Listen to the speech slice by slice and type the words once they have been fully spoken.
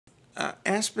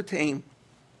Aspartame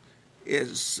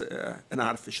is an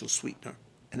artificial sweetener,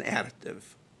 an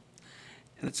additive,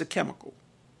 and it's a chemical.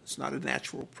 It's not a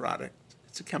natural product.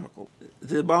 It's a chemical.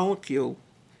 The molecule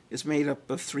is made up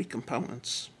of three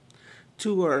components.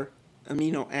 Two are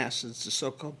amino acids, the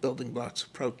so-called building blocks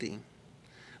of protein.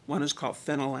 One is called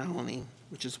phenylalanine,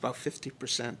 which is about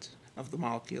 50% of the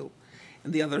molecule,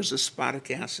 and the other is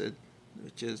aspartic acid,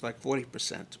 which is like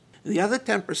 40%. The other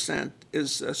 10%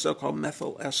 is a so-called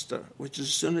methyl ester, which as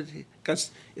soon as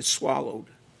it's swallowed,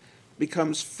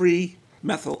 becomes free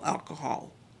methyl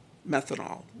alcohol,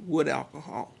 methanol, wood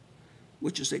alcohol,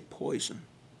 which is a poison,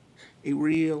 a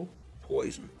real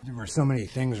poison. There were so many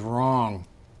things wrong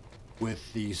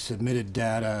with the submitted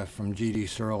data from G.D.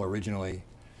 Searle originally.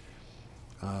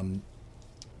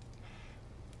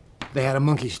 They had a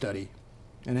monkey study,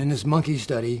 and in this monkey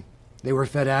study, they were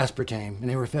fed aspartame, and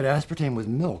they were fed aspartame with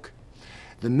milk.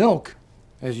 The milk,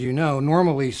 as you know,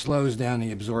 normally slows down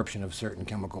the absorption of certain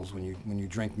chemicals when you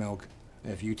drink milk.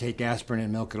 If you take aspirin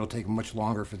in milk, it'll take much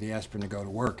longer for the aspirin to go to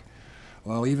work.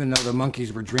 Well, even though the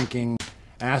monkeys were drinking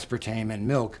aspartame and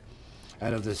milk,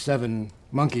 out of the 7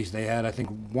 monkeys they had, I think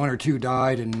 1 or 2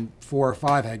 died and 4 or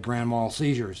 5 had grand mal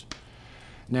seizures.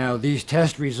 Now, these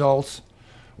test results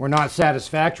were not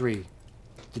satisfactory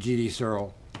to G.D.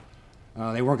 Searle.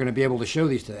 They weren't going to be able to show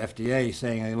these to the FDA,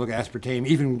 saying, hey, look, aspartame,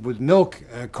 even with milk,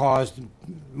 caused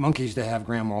monkeys to have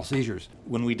grand mal seizures.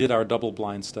 When we did our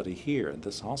double-blind study here at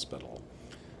this hospital,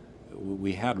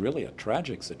 we had really a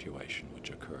tragic situation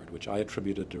which occurred, which I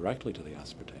attributed directly to the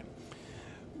aspartame.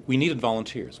 We needed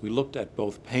volunteers. We looked at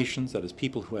both patients, that is,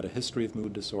 people who had a history of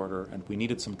mood disorder, and we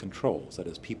needed some controls, that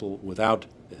is, people without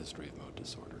a history of mood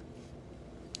disorder.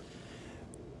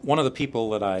 One of the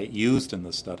people that I used in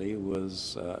the study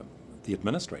was the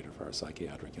administrator for our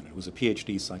psychiatric unit, who was a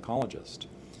PhD psychologist.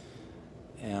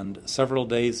 And several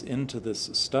days into this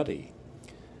study,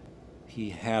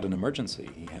 he had an emergency.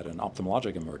 He had an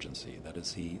ophthalmologic emergency. That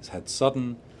is, he had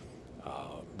sudden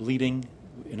bleeding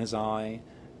in his eye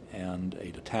and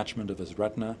a detachment of his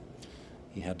retina.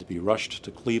 He had to be rushed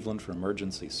to Cleveland for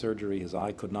emergency surgery. His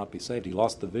eye could not be saved. He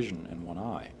lost the vision in one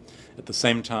eye. At the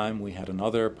same time, we had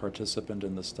another participant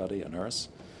in the study, a nurse,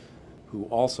 who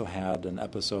also had an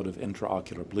episode of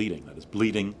intraocular bleeding, that is,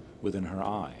 bleeding within her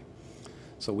eye.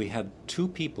 So we had 2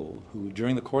 people who,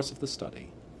 during the course of the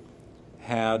study,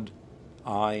 had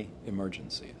eye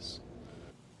emergencies.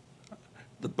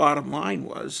 The bottom line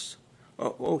was,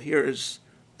 here is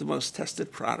the most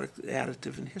tested product,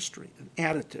 additive in history, an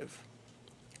additive.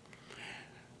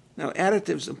 Now,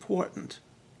 additive is important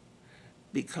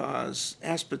because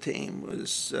aspartame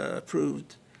was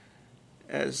approved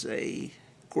as a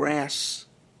GRAS,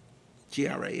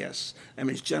 G-R-A-S. I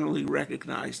mean, it's generally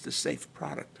recognized as safe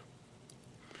product.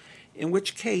 In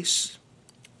which case,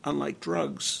 unlike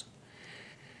drugs,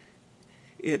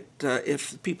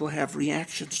 if people have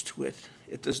reactions to it,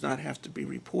 it does not have to be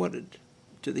reported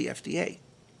to the FDA.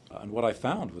 And what I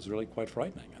found was really quite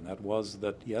frightening, and that was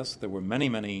that, yes, there were many,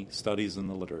 many studies in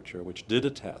the literature which did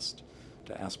attest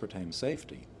to aspartame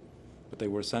safety, but they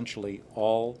were essentially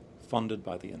all funded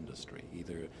by the industry,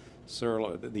 either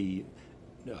Searle, the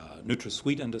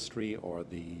NutraSweet industry or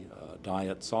the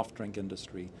diet soft drink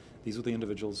industry. These were the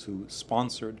individuals who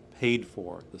sponsored, paid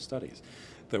for the studies.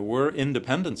 There were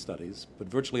independent studies, but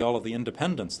virtually all of the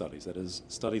independent studies, that is,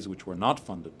 studies which were not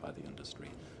funded by the industry,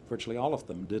 virtually all of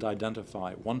them did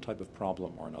identify one type of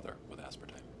problem or another with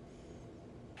aspartame.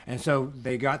 And so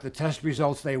they got the test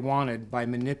results they wanted by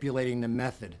manipulating the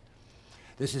method.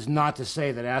 This is not to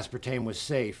say that aspartame was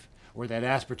safe or that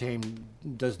aspartame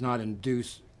does not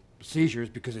induce seizures,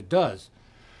 because it does.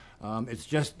 It's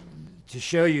just to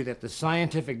show you that the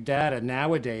scientific data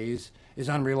nowadays is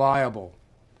unreliable.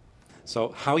 So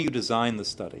how you design the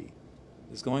study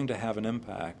is going to have an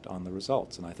impact on the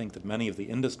results, and I think that many of the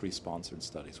industry-sponsored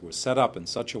studies were set up in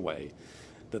such a way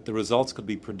that the results could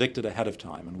be predicted ahead of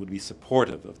time and would be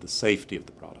supportive of the safety of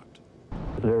the product.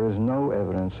 There is no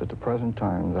evidence at the present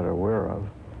time that I'm aware of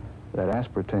that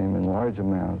aspartame in large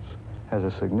amounts has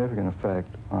a significant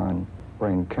effect on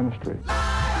brain chemistry.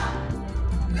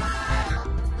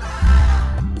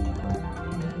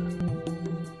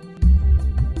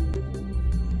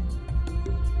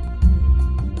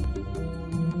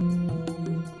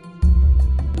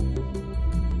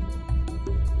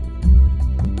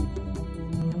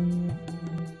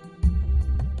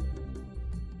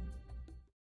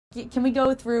 Can we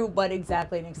go through what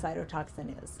exactly an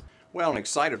excitotoxin is? Well, an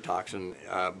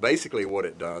excitotoxin, basically what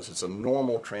it does, it's a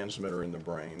normal transmitter in the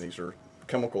brain. These are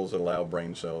chemicals that allow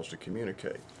brain cells to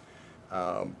communicate.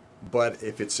 But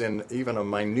if it's in even a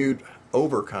minute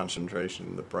overconcentration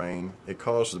in the brain, it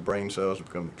causes the brain cells to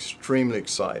become extremely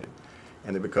excited.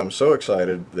 And they become so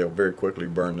excited, they'll very quickly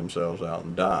burn themselves out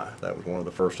and die. That was one of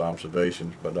the first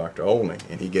observations by Dr. Olney,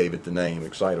 and he gave it the name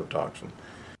excitotoxin.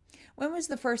 When was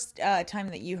the first time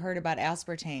that you heard about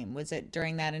aspartame? Was it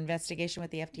during that investigation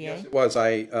with the FDA? Yes, it was.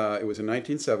 It was in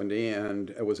 1970, and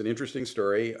it was an interesting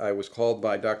story. I was called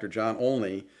by Dr. John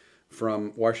Olney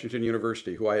from Washington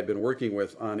University, who I had been working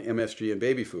with on MSG and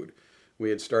baby food. We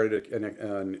had started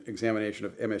an examination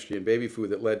of MSG and baby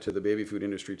food that led to the baby food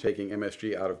industry taking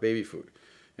MSG out of baby food.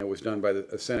 And it was done by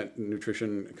the Senate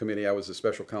Nutrition Committee. I was the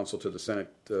special counsel to the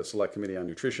Senate Select Committee on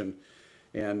Nutrition.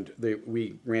 And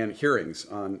we ran hearings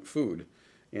on food.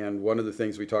 And one of the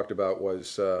things we talked about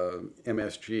was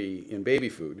MSG in baby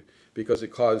food because it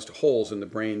caused holes in the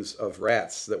brains of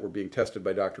rats that were being tested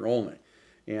by Dr. Olney.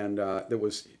 And there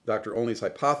was Dr. Olney's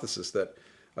hypothesis that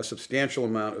a substantial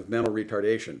amount of mental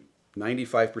retardation,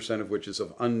 95% of which is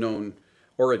of unknown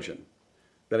origin,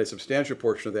 that a substantial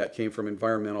portion of that came from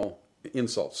environmental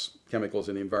insults, chemicals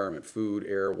in the environment, food,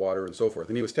 air, water, and so forth.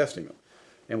 And he was testing them.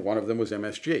 And one of them was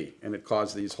MSG, and it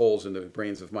caused these holes in the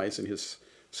brains of mice in his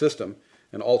system,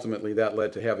 and ultimately that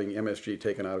led to having MSG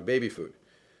taken out of baby food.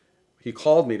 He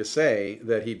called me to say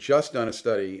that he'd just done a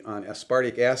study on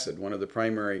aspartic acid, one of the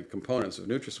primary components of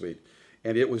NutraSweet,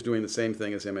 and it was doing the same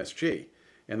thing as MSG.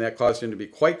 And that caused him to be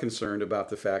quite concerned about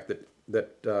the fact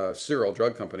that Cyril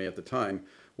Drug Company at the time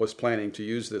was planning to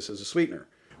use this as a sweetener.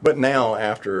 But now,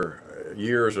 after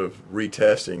years of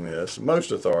retesting this,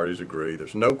 most authorities agree,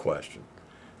 there's no question,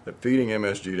 that feeding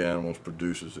MSG to animals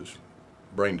produces this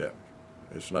brain damage.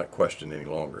 It's not questioned any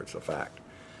longer, it's a fact.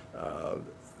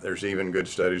 There's even good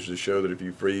studies to show that if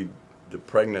you feed the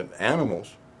pregnant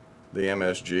animals the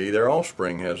MSG, their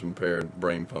offspring has impaired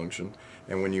brain function.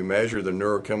 And when you measure the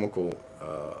neurochemical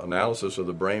analysis of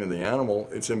the brain of the animal,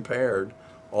 it's impaired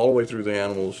all the way through the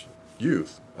animal's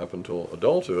youth up until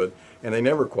adulthood, and they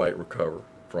never quite recover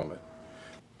from it.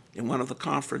 In one of the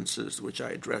conferences which I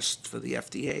addressed for the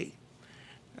FDA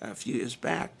a few years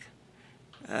back,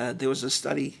 there was a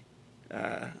study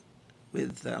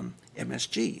with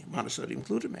MSG, monosodium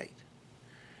glutamate,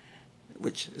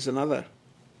 which is another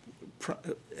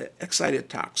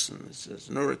excitotoxin. It's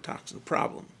a neurotoxin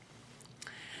problem.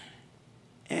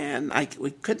 And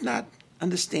we could not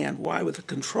understand why with the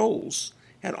controls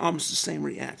had almost the same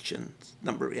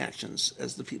number of reactions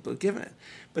as the people given it.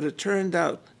 But it turned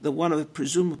out that one of the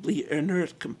presumably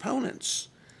inert components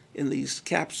in these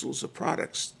capsules of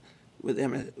products with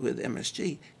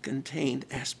MSG contained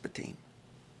aspartame.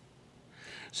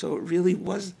 So it really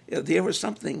was, there was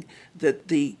something that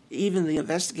even the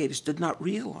investigators did not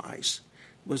realize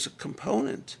was a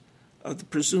component of the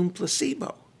presumed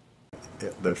placebo.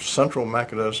 The central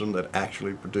mechanism that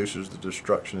actually produces the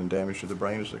destruction and damage to the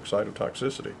brain is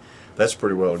excitotoxicity. That's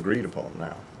pretty well agreed upon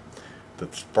now. The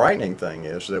frightening thing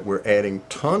is that we're adding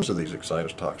tons of these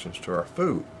excitotoxins to our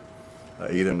food,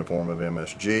 either in the form of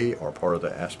MSG or part of the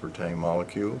aspartame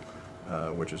molecule,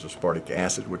 which is aspartic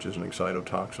acid, which is an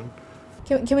excitotoxin.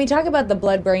 Can we talk about the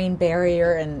blood-brain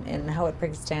barrier and how it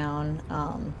breaks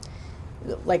down?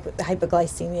 Like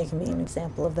hypoglycemia can be an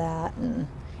example of that, and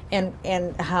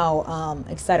how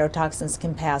excitotoxins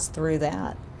can pass through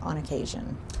that on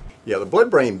occasion. Yeah, the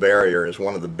blood-brain barrier is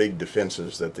one of the big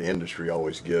defenses that the industry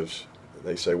always gives.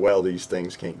 They say, well, these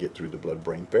things can't get through the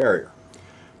blood-brain barrier.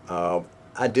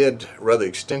 I did rather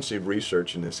extensive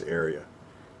research in this area,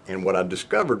 and what I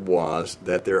discovered was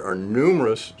that there are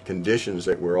numerous conditions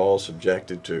that we're all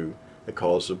subjected to that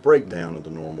cause the breakdown of the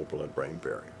normal blood-brain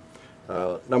barrier.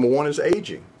 Number one is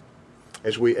aging.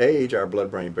 As we age, our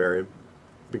blood-brain barrier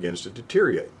begins to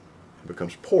deteriorate. It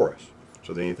becomes porous,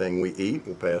 so that anything we eat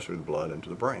will pass through the blood into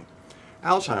the brain.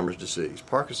 Alzheimer's disease,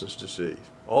 Parkinson's disease,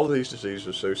 all of these diseases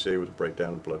associated with the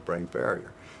breakdown of the blood-brain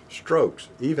barrier. Strokes,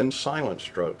 even silent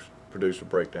strokes, produce a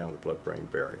breakdown of the blood-brain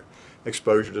barrier.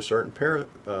 Exposure to certain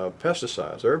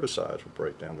pesticides, herbicides will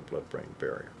break down the blood-brain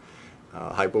barrier.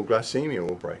 Hypoglycemia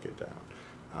will break it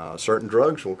down. Certain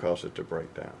drugs will cause it to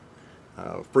break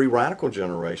down. Free radical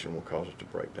generation will cause it to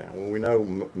break down. Well, we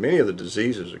know many of the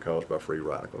diseases are caused by free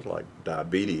radicals, like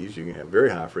diabetes. You can have very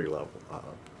high free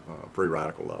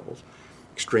radical levels.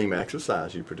 Extreme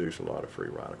exercise, you produce a lot of free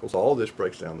radicals. All of this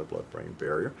breaks down the blood-brain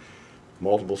barrier.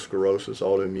 Multiple sclerosis,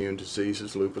 autoimmune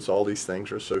diseases, lupus, all these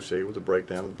things are associated with the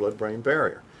breakdown of the blood-brain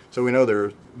barrier. So we know there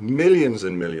are millions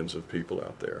and millions of people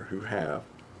out there who have,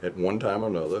 at one time or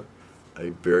another, a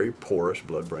very porous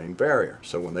blood-brain barrier.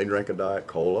 So when they drink a Diet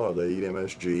Cola or they eat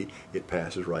MSG, it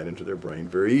passes right into their brain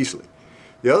very easily.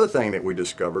 The other thing that we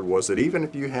discovered was that even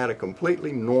if you had a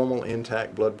completely normal,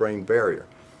 intact blood-brain barrier,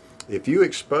 If you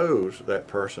expose that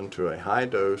person to a high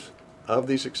dose of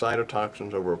these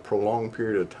excitotoxins over a prolonged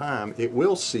period of time, it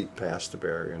will seep past the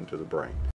barrier into the brain.